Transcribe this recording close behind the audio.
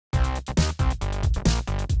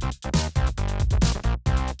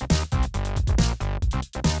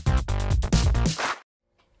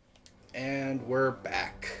we're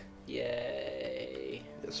back. Yay.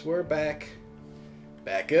 Yes, we're back.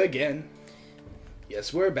 Back again.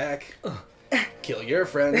 Yes, we're back. Kill your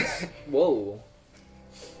friends. Whoa.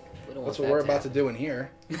 That's what we're about to do in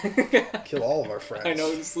here. Kill all of our friends. I know,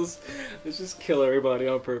 let's just kill everybody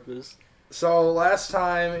on purpose. So, last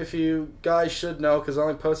time, if you guys should know, because I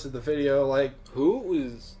only posted the video, like... Who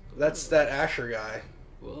was... That's that Asher guy.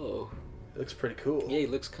 Whoa. He looks pretty cool. Yeah, he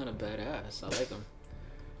looks kind of badass. I like him.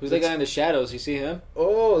 Who's that guy in the shadows? You see him?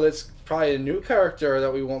 Oh, that's probably a new character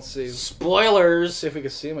that we won't see. Spoilers! See if we can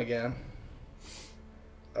see him again.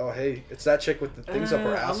 Oh, hey, it's that chick with the things up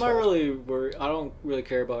her ass. I'm not really worried. I don't really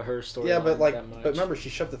care about her story. Yeah, but that much. but remember, she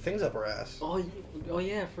shoved the things up her ass. Oh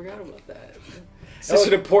yeah, I forgot about that. Such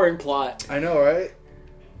an important plot. I know, right?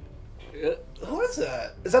 Who is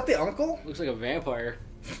that? Is that the uncle? Looks like a vampire.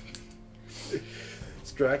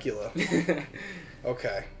 It's Dracula.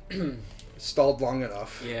 Okay. Stalled long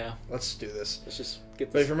enough. Yeah. Let's do this. Let's just get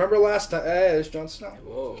But this. if you remember last time... Hey, there's Jon Snow.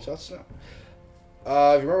 Whoa. Jon Snow.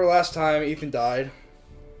 If you remember last time, Ethan died.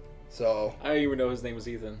 So... I don't even know his name was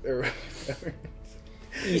Ethan. er,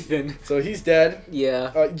 Ethan. So he's dead.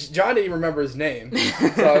 Yeah. John didn't even remember his name.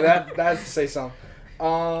 So that's to say something.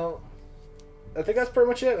 I think that's pretty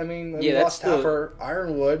much it. I mean, we lost half our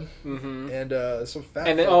ironwood and some fat.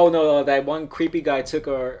 And then, no, that one creepy guy took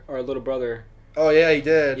our little brother. Oh yeah, he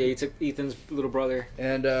did. Yeah, he took Ethan's little brother.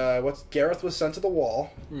 And Gareth was sent to the wall.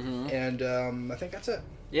 And I think that's it.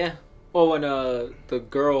 Yeah. Oh, and the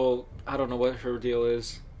girl, I don't know what her deal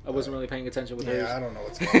is. I wasn't really paying attention with hers. Yeah, I don't know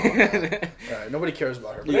what's going on. All right, nobody cares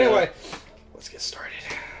about her. But anyway, let's get started.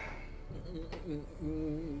 Oh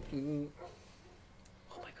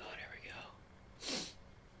my god, here we go.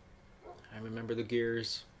 I remember the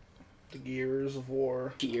Gears. The Gears of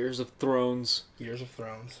War. Gears of Thrones. Gears of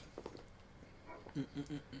Thrones.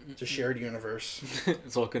 It's a shared universe.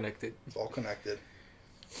 It's all connected. It's all connected.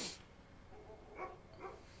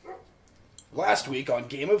 Last week on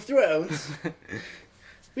Game of Thrones,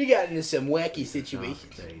 we got into some wacky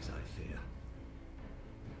situations. Days, I fear.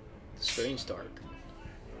 Strange dark.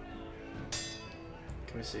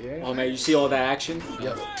 Can we see it? Oh man, you see all that action?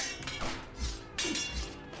 Yep.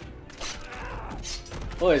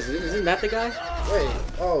 Oh, isn't that the guy? Wait.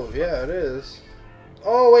 Oh, yeah, it is.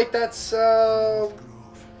 Oh, wait, that's the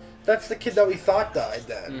kid that we thought died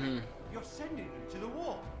then. You're sending him to the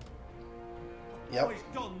war. Yep. He's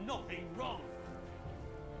done nothing wrong.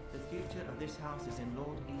 The future of this house is in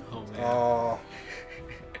Lord Ethan's Oh man. Oh.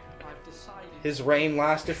 I've decided. His reign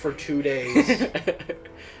lasted for 2 days.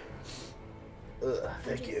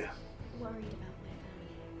 Thank you. Worried about my family.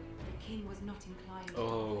 The king was not inclined to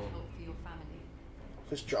Oh. help for your family.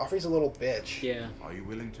 Because Joffrey's a little bitch. Yeah. Are you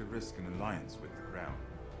willing to risk an alliance with the crown?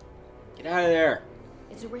 Get out of there.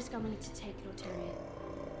 It's a risk I'm willing to take, Lord Tyrion.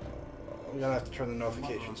 I'm gonna have to turn the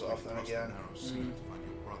notifications off then again. You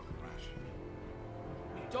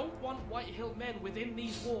Don't want White Hill men within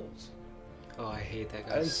these walls. Oh, I hate that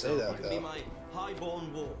guy. I didn't say that Be though. my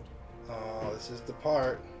highborn ward. Oh, this is the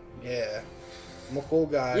part. Yeah. I'm a cool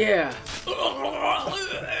guy. Yeah.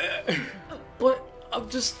 But I'm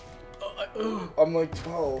just. I'm like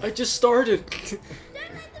 12. I just started. Don't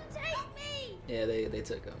let them take me! Yeah, they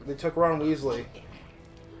took him. They took Ron Weasley.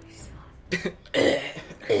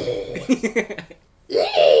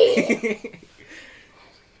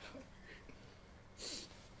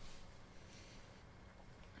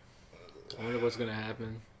 I wonder what's gonna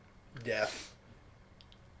happen. Death.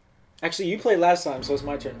 Actually, you played last time, so it's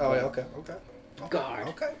my turn. Oh, yeah, okay. God.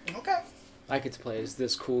 Okay. I get to play as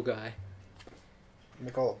this cool guy.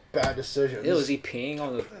 Make all the bad decisions. Ew, is he peeing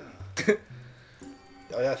on the...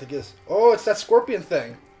 Oh, yeah, I think it is. Oh, it's that scorpion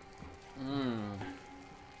thing. Are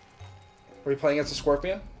we playing against a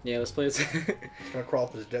scorpion? Yeah, let's play it. It's gonna crawl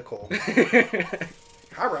up his dick hole.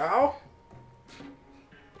 Hello?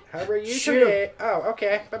 How are you Shoot today? Oh,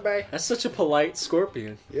 okay. Bye-bye. That's such a polite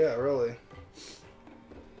scorpion. Yeah, really.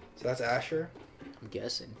 So that's Asher. I'm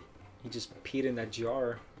guessing. He just peed in that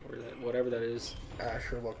jar, or that whatever that is.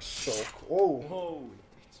 Asher looks so cool. Oh, Oh,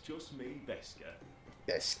 it's just me, Beska.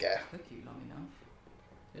 this guy. Took you long enough.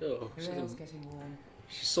 Ew, The rail's getting warm.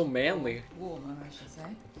 she's so manly. Warmer, I should say.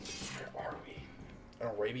 Where are we? An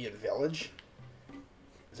Arabian village?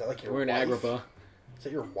 Is that like your We're in wife? Agrabah. Is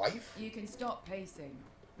that your wife? You can stop pacing.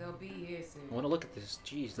 They'll be here soon. I want to look at this.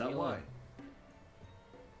 Jeez, Is that Neil. why?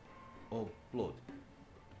 Or blood?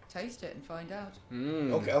 Taste it and find out.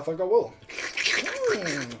 Mm. Okay, I think I will.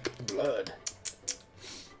 Blood.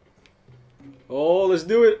 Oh, let's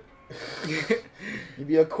do it. You'd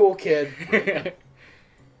be a cool kid.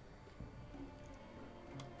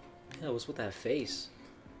 Yeah, what's with that face?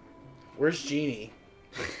 Where's Jeannie?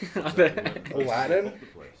 Aladdin? The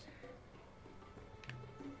place.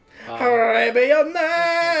 Hurry on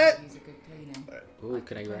that! Use a good cleaning. Ooh,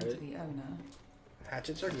 can I grab complain it? to the owner.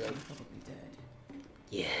 Hatchets are good. Probably dead.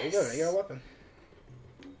 Yes. There you go. You got a weapon.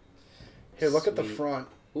 Here, look at the Sweet. front.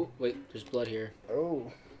 Ooh, wait, there's blood here.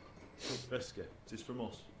 Oh. Veska, it is from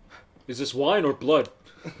us. Is this wine or blood?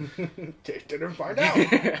 Taste it and find out.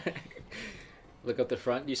 Look up the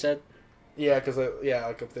front, you said? Yeah, because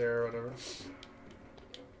like up there or whatever.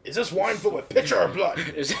 Is this wine filled with pitcher or blood?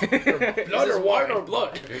 Is Blood or wine or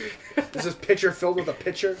blood? Is this pitcher filled with a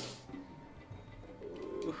pitcher?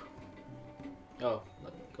 Oh,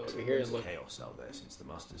 go over here and look. Chaos out there since the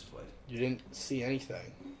Masters fled. You didn't see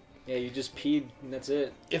anything. Yeah, you just peed and that's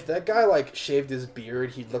it. If that guy like shaved his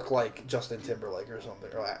beard, he'd look like Justin Timberlake or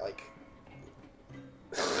something, or like.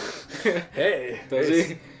 Hey. Does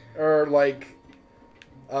he? Or like,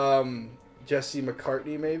 Jesse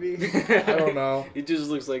McCartney maybe. I don't know. He just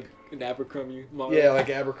looks like an Abercrombie model. Yeah, like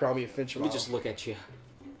Abercrombie and Finch. Let me just look at you.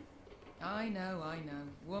 I know.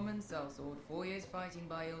 Woman sellsword, 4 years fighting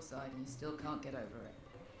by your side, and you still can't get over it.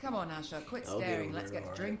 Come on, Asher, quit I'll get staring. over Let's it, get to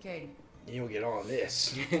alright. drinking. You'll get on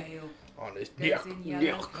this. Ale. On this. Goes in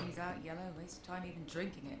yellow, Yuck. comes out yellow. Waste time even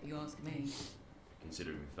drinking it, if you ask me.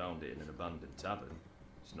 Considering we found it in an abandoned tavern,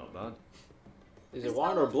 it's not bad. Is This it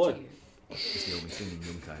wine fell or off blood? to you. It's the only thing in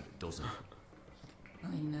Yunkai that doesn't.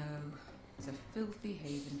 I know. It's a filthy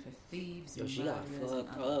haven for thieves Yo, and she got murderers and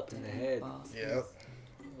fucked up in the undead head. bastards. Yep.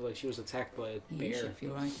 Like she was attacked by a You bear. should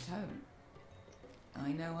feel right at home.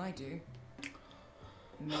 I know I do.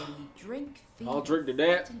 May we drink I'll drink to right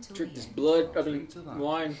that. until Drink the this end. blood. I'll I mean, drink to that.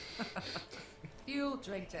 wine. You'll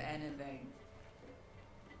drink to anything.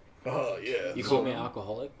 Oh yeah. You call me an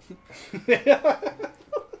alcoholic?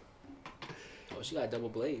 Oh, she got double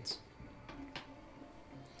blades.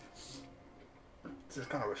 This is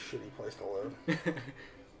kind of a shitty place to live.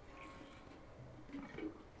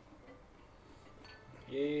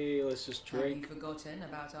 Yay, let's just Have you drink. forgotten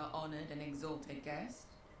about our honoured and exalted guest?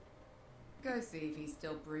 Go see if he's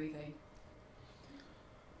still breathing.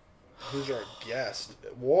 Who's our guest?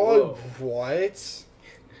 What? Whoa. What? It's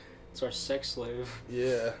our sex slave.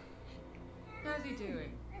 Yeah. How's he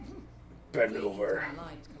doing? Bend Pleased over. and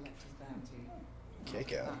alive to collect his bounty.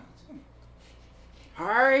 Kick out.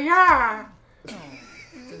 Hiya! Oh,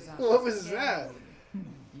 does that What was scare that? you?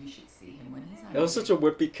 You should see him when he's angry. That was such a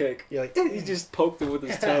whippy kick. You're like, He just poked him with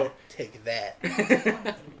his toe. Take that. 100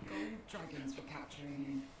 gold dragons for capturing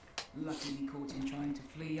him. Lucky we caught him trying to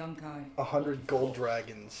flee Yunkai. 100 gold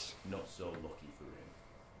dragons. Not so lucky for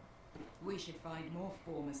him. We should find more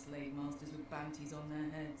former slave masters with bounties on their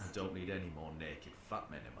I heads. don't need any more naked fat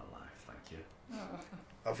men in my life, thank you.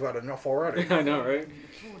 I've got enough already. I know, right? We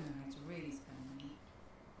before know how to really spend money.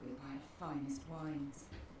 We'll buy the finest wines,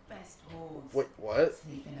 the best whores. Wait, what?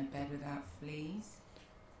 Sleep in a bed without fleas.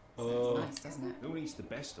 Oh. Sounds nice, doesn't it? Who needs the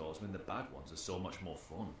best doors when the bad ones are so much more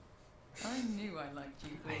fun? I knew I liked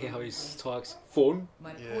you. I hate how he talks. Fun?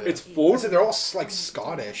 My Yeah. point It's is, full? Listen, they're all like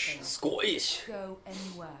Scottish. Scottish. Go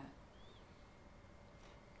anywhere.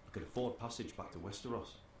 I could afford passage back to Westeros.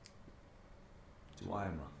 To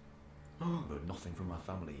Ironrath. I've heard nothing from my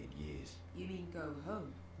family in years. You mean go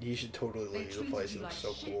home? You should totally They leave the treated place. you It looks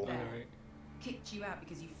like so shit cool. there. Alright. Kicked you out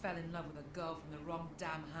because you fell in love with a girl from the wrong damn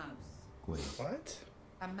house. Wait, What?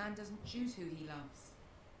 A man doesn't choose who he loves.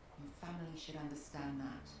 Your family should understand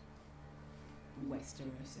that.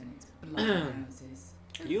 Westeros and its bloodhouses.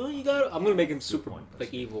 You got. I'm gonna make him super point,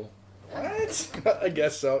 like evil. What? I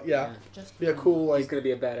guess so. Yeah. Just Be a cool He's like gonna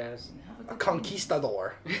be a badass. have a a good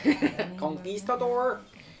conquistador. Conquistador.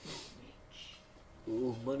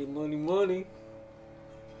 Ooh, money, money, money.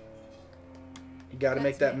 You got to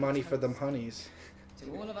make that money for them honeys.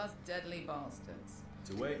 To all of us deadly bastards.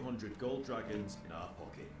 to 800 gold dragons in our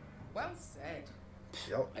pocket. Well said.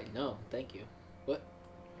 Yep. I know. Thank you.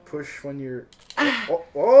 Push when you're.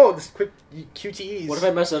 Oh, this quick QTEs. What if I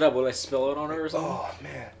mess it up? Will I spill it on her or something? Oh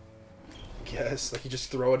man. Guess like you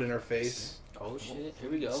just throw it in her face. Oh shit! Here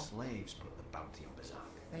we go. Slaves put the bounty on Berserk.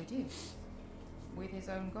 They did. With his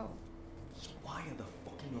own gold. So why are the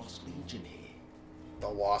fucking Lost Legion here? The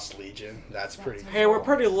Lost Legion. That's pretty. Hey, we're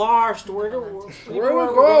pretty lost. Where do Where do we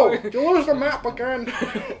go? You lose the map again.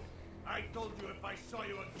 I told you if I saw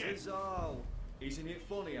you again, Rizal! Isn't it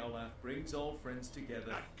funny how life brings all friends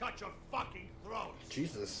together? I'd cut your fucking throat.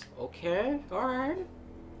 Jesus. Okay. All right.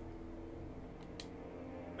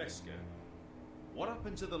 Veska, what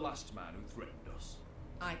happened to the last man who threatened us?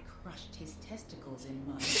 I crushed his testicles in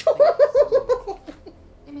my face.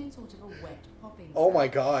 They made sort of a wet popping Oh sound. my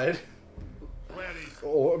god. Where is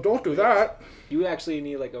Oh, don't do that. You actually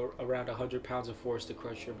need like around 100 pounds of force to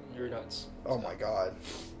crush your nuts. Oh my god.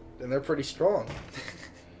 And they're pretty strong.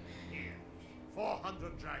 Here,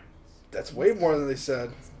 400 dragons. That's way more than they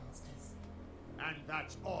said. And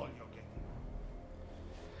that's all you're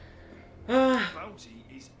getting. Bounty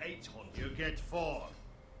is 800. You get 4.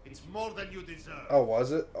 It's more than you deserve. Oh,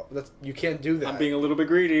 was it? Oh, you can't do that. I'm being a little bit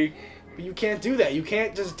greedy. But you can't do that. You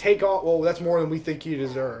can't just take all... Well, that's more than we think you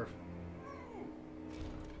deserve.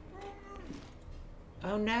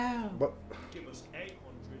 Oh no. What? Give us 800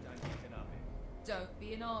 and you can have it. Don't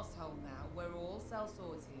be an asshole now. We're all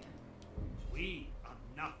sellswords here. We are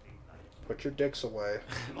nothing like Put your dicks away.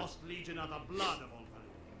 the lost legion of the blood of all time.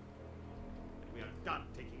 And we are done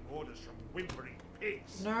taking orders from whimpering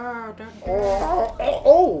pigs. No, don't. Oh! Oh!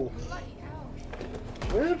 Oh! Bloody hell.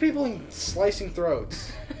 Where are the people slicing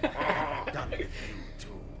throats? Done with you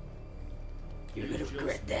too. You're gonna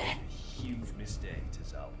regret that. Huge mistake,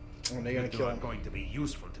 Tazal. Oh, they're gonna You kill are him. going to be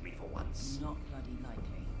useful to me for once. Not bloody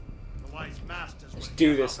likely. The wise masters. Let's will do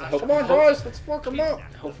give this. our Come on, boys. Let's fuck them up.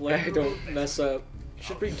 Hopefully I don't mess up.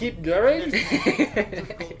 Should we keep going?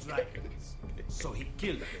 dragons. So he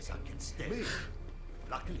killed us against them.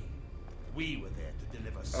 Luckily, we were there to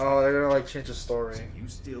deliver. Oh, they're gonna like change the story. You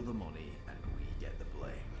steal the money and we get the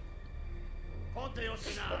blame.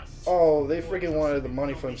 Oh, they freaking wanted the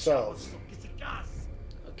money for themselves.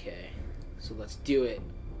 Okay, so let's do it.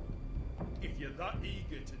 If you're that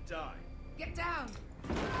eager to die, Get down.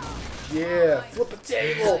 Yeah, flip a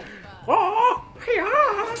table. Oh,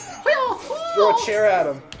 Throw a chair at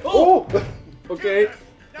him. Oh! okay.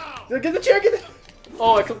 Get the chair, get the...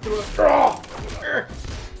 Oh, I come through it. Oh!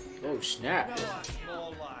 Oh, snap.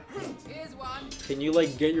 more like Here's one. Can you,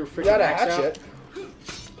 like, get your You freaking got a axe hatchet.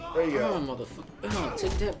 There you out? Oh, go. motherfucker. Oh,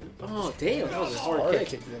 take that. Oh, damn. That was a hard Hard kick.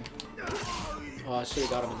 kicked him. Oh, I should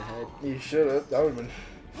have got him in the head. You should have. That would have been...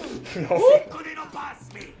 No.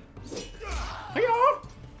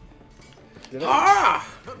 Did it? Ah!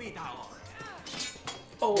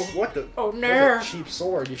 Oh, What the? oh, That's no. a cheap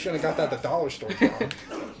sword. You shouldn't have got that at the dollar store, John.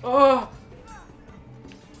 Oh,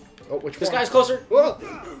 Oh, which this one? guy's closer. Whoa!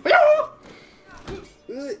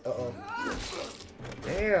 Uh-oh.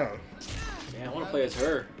 Damn. Yeah, I want to play as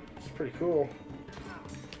her. It's pretty cool.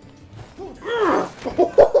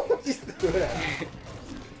 Just do that.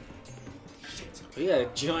 Oh, yeah, a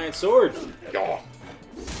giant sword. Oh.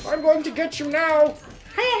 I'm going to get you now.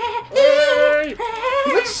 Hey!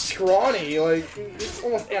 He looks scrawny, like it's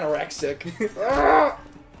almost anorexic. Ah!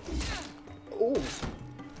 Ooh. These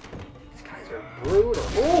guys are brutal.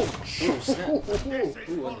 Ooh!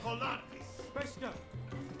 snap.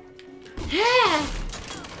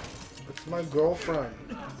 It's my girlfriend.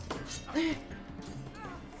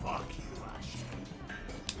 Fuck you, Ash.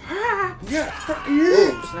 Yeah, fuck Oh,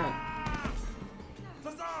 you! snap.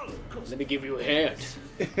 Let me give you a hand.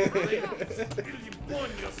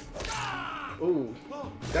 Ooh.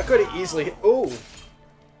 That could have easily... Ooh.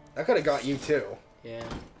 That could have got you, too. Yeah.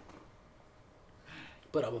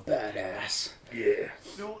 But I'm a badass. Yeah. you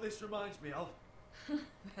know what this reminds me of?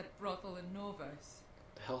 That brothel in Norvos.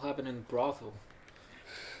 The hell happened in the brothel?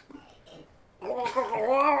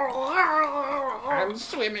 I'm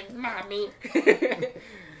swimming, mommy. You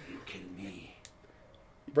kill me.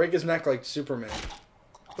 Break his neck like Superman.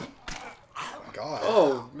 God.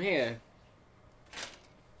 Oh, man.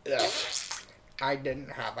 Yeah. I didn't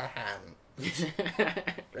have a hand.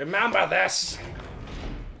 Remember this.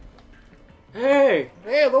 Hey!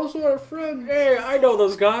 Hey, those are our friends. Hey, I know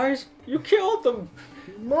those guys. You killed them.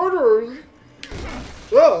 Murderers.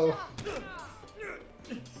 Whoa.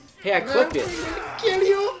 Hey, I clicked it. Kill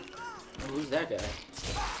you. Oh, who's that guy?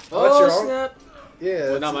 Oh, that's your own? snap. Yeah. Well,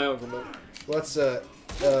 That's, not my own remote. what's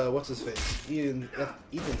what's his face?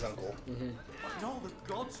 Ethan's uncle. And all the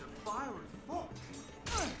gods of fire and fuck.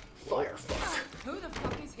 Fire fuck. Who the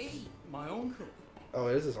fuck is he? My uncle. Oh,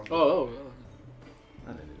 it is his uncle. Oh,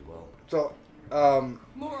 I did it well. So,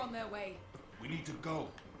 More on their way. We need to go.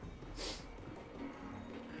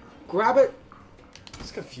 grab it.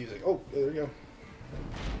 it's confusing. Oh, there we go.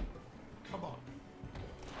 Come on.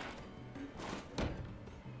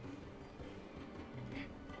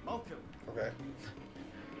 Malcolm. Okay.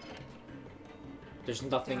 There's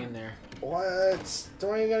nothing in there. What?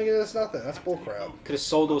 Don't even gonna get us nothing. That's bullcrap. Could have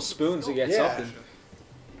sold those spoons to get Yeah. something.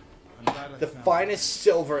 The finest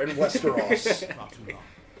silver in Westeros. Not too long.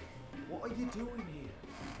 What are you doing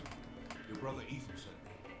here? Your brother Ethan sent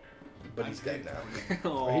me. But he's dead now.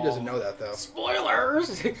 Oh, He doesn't know that though.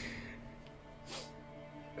 Spoilers!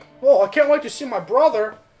 Oh, I can't wait to see my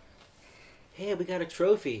brother. Hey, we got a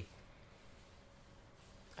trophy.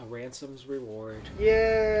 A ransom's reward.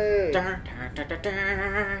 Yay! Dun, dun, dun, dun,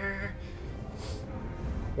 dun.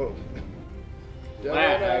 Whoa.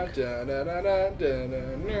 Lag.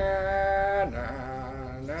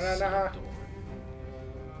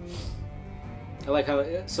 I like how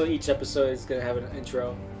so each episode is gonna have an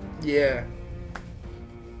intro. Yeah.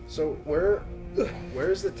 So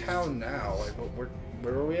where's the town now? Like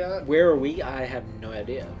where are we at? Where are we? I have no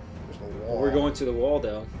idea. There's the wall. We're going to the wall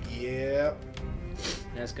though. Yep.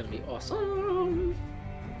 That's gonna be awesome.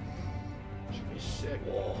 Should be sick.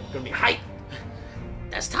 Whoa. Gonna be hype.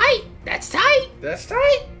 That's tight. That's tight. That's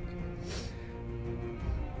tight.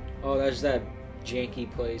 Oh, that's that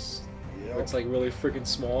janky place. Yep. Where it's like really freaking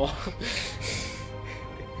small.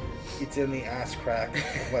 It's in the ass crack of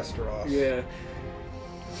Westeros. Yeah.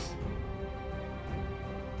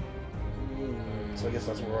 So I guess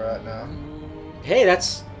that's where we're at now. Hey,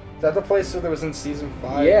 that's Is that the place that was in season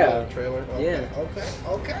 5? Yeah. The trailer? Okay. Yeah.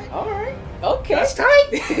 Okay. all right. Okay. That's tight.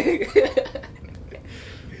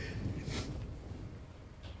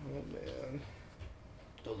 Oh man.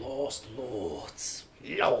 The Lost Lords.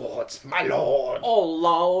 Lords, my lord. Oh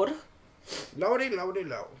Lord. Lordy, lordy,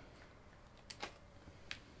 lord.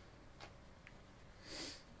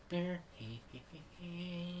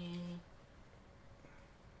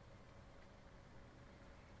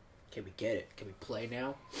 Can we get it? Can we play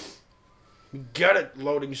now? Get it,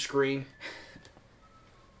 loading screen.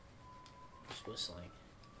 Who's whistling?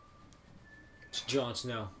 It's Jon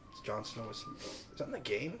Snow. It's Jon Snow. Is that in the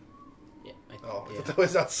game? Yeah. I think, Oh, I yeah. thought that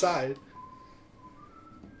was outside.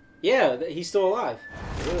 Yeah, he's still alive.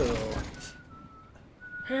 Ew.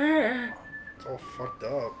 It's all fucked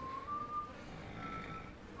up.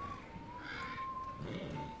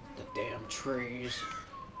 The damn trees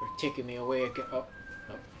are taking me away again. Oh.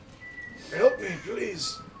 Help me,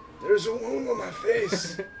 please. There's a wound on my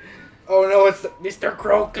face. Oh no, it's Mr.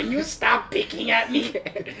 Crow. Can you stop picking at me?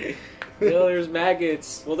 No, there's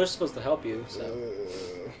maggots. Well, they're supposed to help you, so.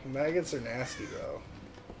 Maggots are nasty, though.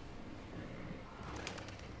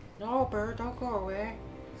 No, bird, don't go away.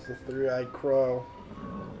 It's the three-eyed crow.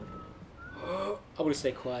 I'm gonna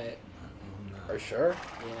stay quiet. Are you sure?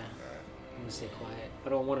 Yeah. I'm gonna stay quiet. I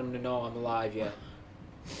don't want him to know I'm alive yet.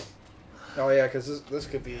 Oh yeah, because this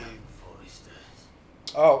could be.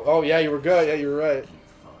 Oh yeah, you were good. Yeah, you were right.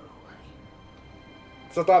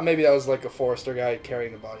 So I thought maybe that was like a Forester guy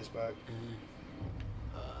carrying the bodies back.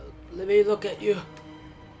 Let me look at you.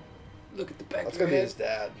 Look at the back That's of your gonna be head. his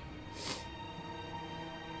dad.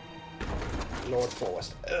 Lord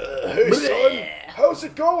Forrest. Hey son, how's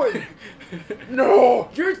it going? No,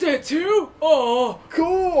 You're dead too? Oh.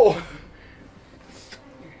 cool.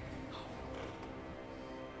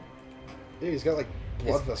 Dude, he's got like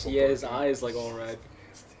blood vessel. Yeah, his burning. eyes like all red.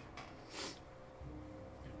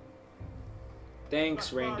 Thanks, That's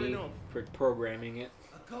far Randy, enough. for programming it.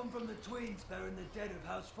 I come from the twins bearing the dead of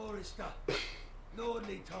House Forrester.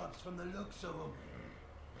 Lordly types from the looks of them.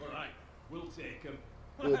 Alright, we'll take him.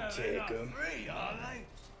 We'll They're take not 'em. free, are they?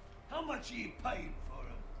 How much are you paying for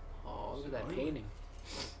them? Oh, look at that painting.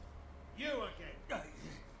 You again.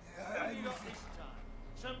 What have you got this time?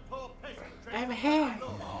 Some poor peasant dressed I'm in here.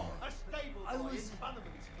 black law. A stable I boy in was-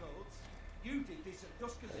 Bannerman's clothes. You did this at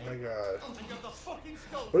dusk Oh my god. and you're the fucking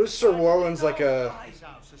skull. What if Sir Warren's like a? His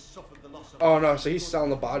house has suffered the loss of Oh no, so he's selling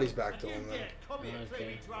the bodies back to You him then. dare come here Okay.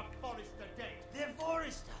 claiming to have Forrester dead. They're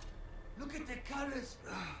Forrester. Look at the colours.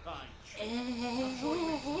 Fine.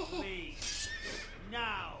 Please.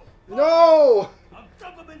 Now. No! I'm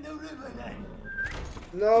dump them in the river then.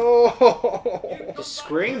 No! Just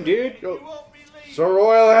scream, dude. Go. You won't believe Sir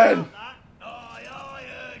Royland! that. I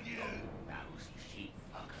heard you. Lousy sheep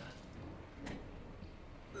fucker.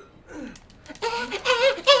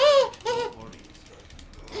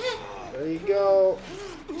 There you go.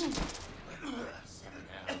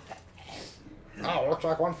 Oh, looks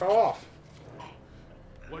like one fell off.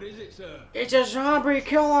 What is it, sir? It's a zombie.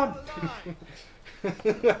 Kill him. You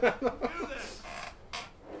there?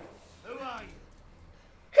 Who are you?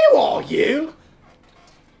 Who are you?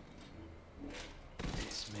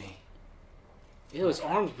 It's me. Ew, his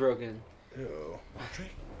arm's broken. Ew.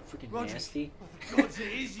 Freaking Roger. nasty. Gods, it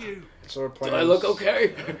is you. So we're Do playing. I look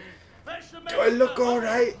okay? Fetch the Do I look minister.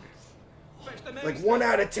 alright? Fetch the Like minister. 1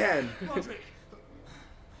 out of 10. Roderick.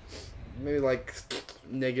 Maybe like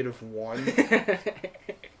 -1.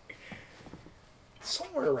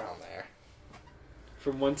 Somewhere around there.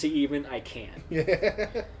 From 1 to even, I can't.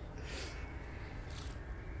 Yeah.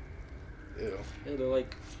 Ew. Ew, they're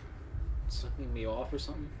like sucking me off or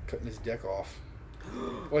something. Cutting his dick off.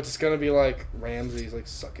 What's it's gonna be like Ramsey's like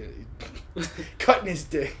sucking it. Cutting his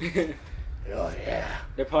dick. Oh yeah.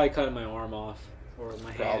 They're probably cutting my arm off. Or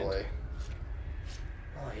my hand. Probably.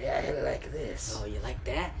 Oh yeah, I like this. Oh, you like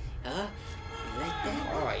that? Huh? You like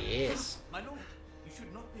that? Oh yes. My lord, you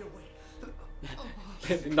should not be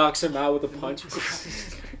awake. Knocks him out with a punch.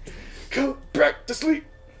 Go back to sleep.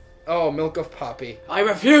 Oh, milk of poppy. I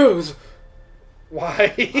refuse!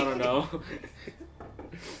 Why? I don't know.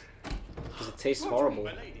 Because it tastes horrible.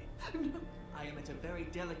 My lady. I am at a very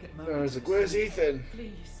delicate I moment. was like, where's Ethan?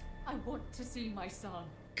 Please, I want to see my son.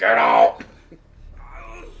 Get out!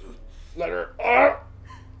 Let her out!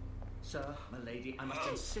 Sir, my lady, I must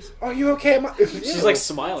insist. Are you okay? She's like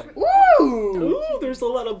smiling. Woo! Ooh, there's a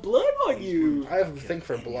lot of blood on you. I have a thing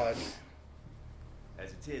for blood.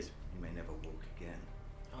 As it is, you may never walk again.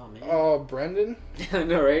 Oh, man. Oh, Brendan? I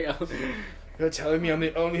know, right? You're telling me I'm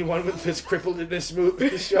the only one with this crippled in this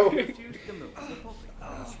show? Reduce the milk of the poppy.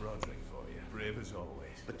 That's Roderick for you. Brave as always.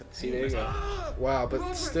 But the See, there you go. Wow,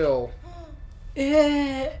 but still.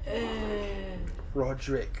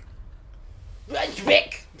 Roderick.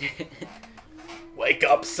 Roderick! Wake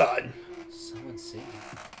up, son. Someone's singing.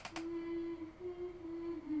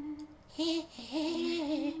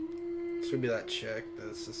 It's gonna be that chick,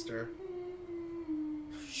 the sister.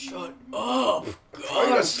 Shut up!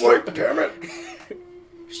 Trying to sleep, damn it!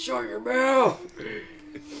 Shut your mouth!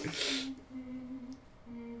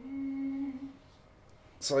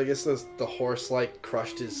 So I guess the horse like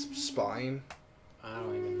crushed his spine. I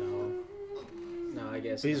don't even know. No, I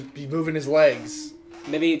guess. He's moving his legs.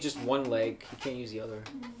 Maybe just one leg. He can't use the other.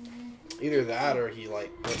 Either that or he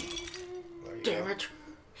like. Damn it!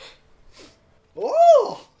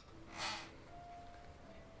 Oh!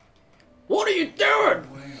 What are you doing?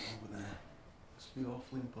 way over there. Must be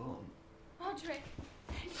awfully important. Roderick,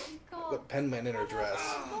 thank The God. penman in her dress.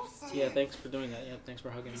 I lost you. Yeah, thanks for doing that. Yeah, thanks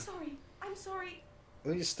for hugging me. Sorry. I'm sorry.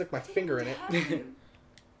 Let me just stick my finger in it. Hurt you.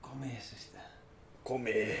 Come here, sister. Come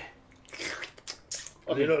here.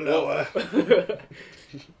 Oh, Little whoa. lower. How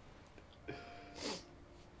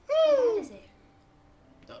bad is it?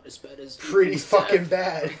 Not as bad as. Pretty Ethan's fucking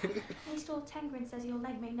death. bad. Next door Tengrin says your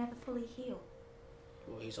leg may never fully heal.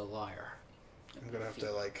 Well, he's a liar. I'm gonna have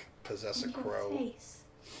to like possess a And your crow. face.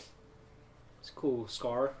 It's cool.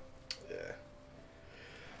 Scar. Yeah.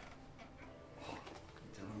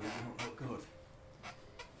 Tell him you don't look good.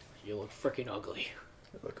 You look freaking ugly.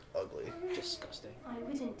 You look ugly. Disgusting. I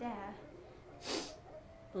wouldn't dare.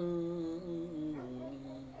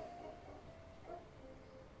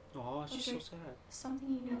 Oh, she's so sad.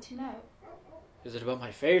 Something you need to know. Is it about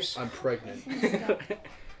my face? I'm pregnant.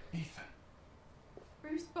 Ethan.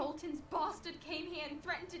 Bruce Bolton's bastard came here and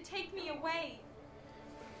threatened to take me away.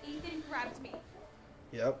 Ethan grabbed me,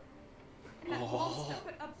 Yep. and that monster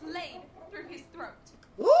put a blade through his throat.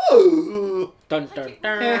 Ooh! Dun Like dun it was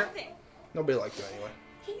dun. nothing. Nobody liked it anyway.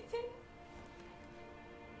 Ethan,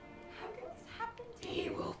 how could this happen to He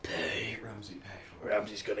you? will pay. Ramsey pay for it.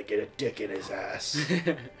 Ramsey's gonna get a dick in his ass. Good.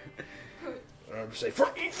 And I'm gonna say, for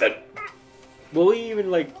Ethan! Will we even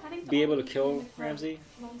like Planning be able to honor kill you in the throne Ramsey?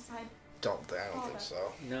 Alongside, I don't think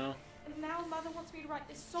so. No. and now Mother wants me to write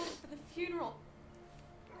this song for the funeral.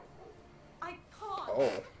 I can't.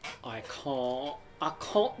 Oh. I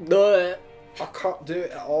can't do it. I can't do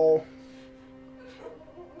it at all.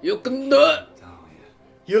 You can do it. Talia.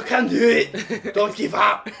 You can do it! Don't give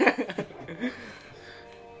up!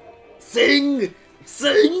 Sing,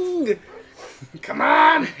 sing. Come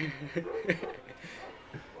on!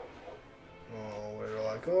 Oh, we're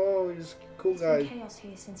like, oh, he's a cool There's been guy. chaos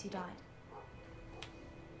here since he died.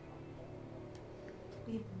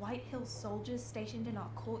 We have White Hill soldiers stationed in our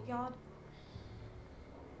courtyard.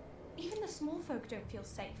 Even the small folk don't feel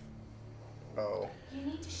safe. Oh. You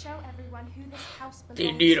need to show everyone who this house belongs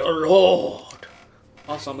They need a lord.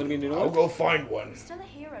 Also, I'm gonna be in the I'll north. go find one. You're still a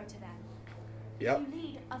hero to them. Yep. If you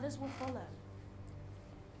lead, others will follow.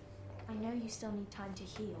 I know you still need time to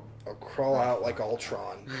heal. I'll crawl out like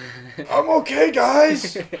Ultron. I'm okay,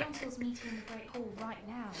 guys! Council's meeting in the Great Hall right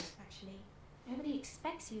now, actually. Nobody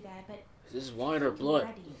expects you there, but Is this wine or be blood?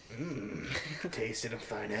 ready. Taste it and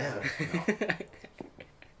find out.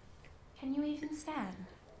 Can you even stand?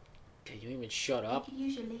 Can you even shut You up? could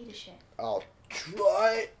use your leadership. I'll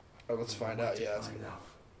try. Oh, let's find out, yeah. Find out.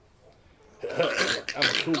 I'm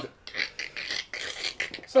a cool guy.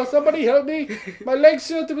 So somebody help me. My legs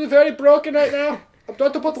seem to be very broken right now. I'm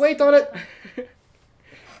trying to put weight on it.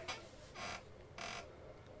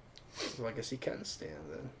 So I guess he can stand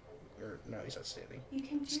then. Or no, he's not standing. You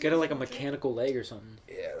can Just do get it this, like a Roderick. mechanical leg or something.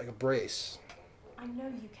 Yeah, like a brace. I know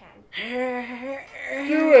you can.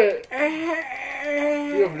 Do it.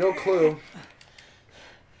 You have no clue.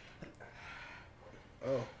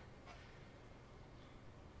 Oh.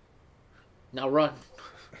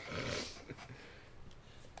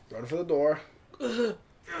 Run for the door. Wow.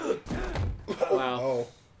 Oh.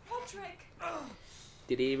 Roderick!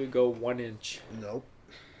 Did he even go 1 inch? Nope.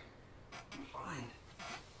 Fine.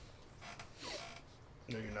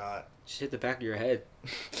 No, you're not. Just hit the back of your head.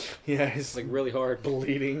 Yeah, it's Like, really hard.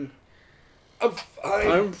 bleeding. I'm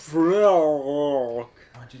fine. I'm free.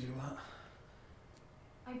 Why'd you do that?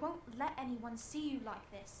 I won't let anyone see you like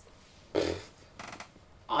this.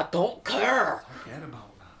 I don't care. Forget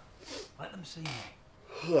about that. Let them see me.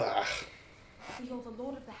 Ugh. You're the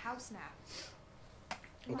lord of the house now.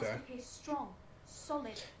 You Okay. must appear strong,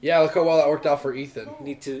 solid. Yeah, look how well that worked out for Ethan. You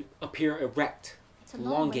need to appear erect. It's a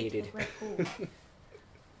long way to Elongated. the Great Hall.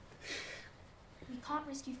 We can't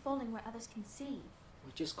risk you falling where others can see.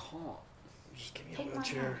 We just can't. Just give me a Take my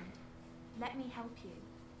wheelchair. hand. Let me help you.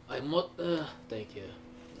 I'm not. Thank you.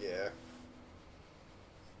 Yeah.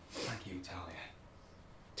 Thank you, Talia.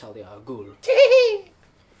 Talia al Ghul.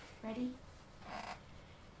 Ready?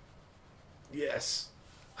 Yes.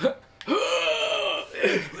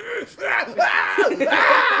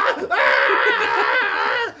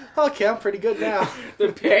 Okay, I'm pretty good now.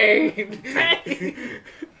 The pain.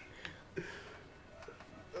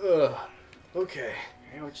 Ugh. Okay.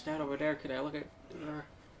 Hey, what's that over there? Can I look at her?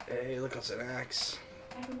 Hey, look, it's an axe.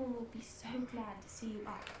 Everyone will be so glad to see you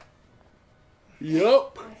up.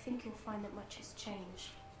 Yup. I think you'll find that much has changed.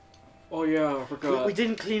 Oh yeah, I forgot. We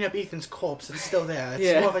didn't clean up Ethan's corpse. It's still there. It's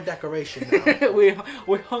Yeah. more of a decoration now. we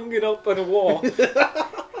hung it up on the wall.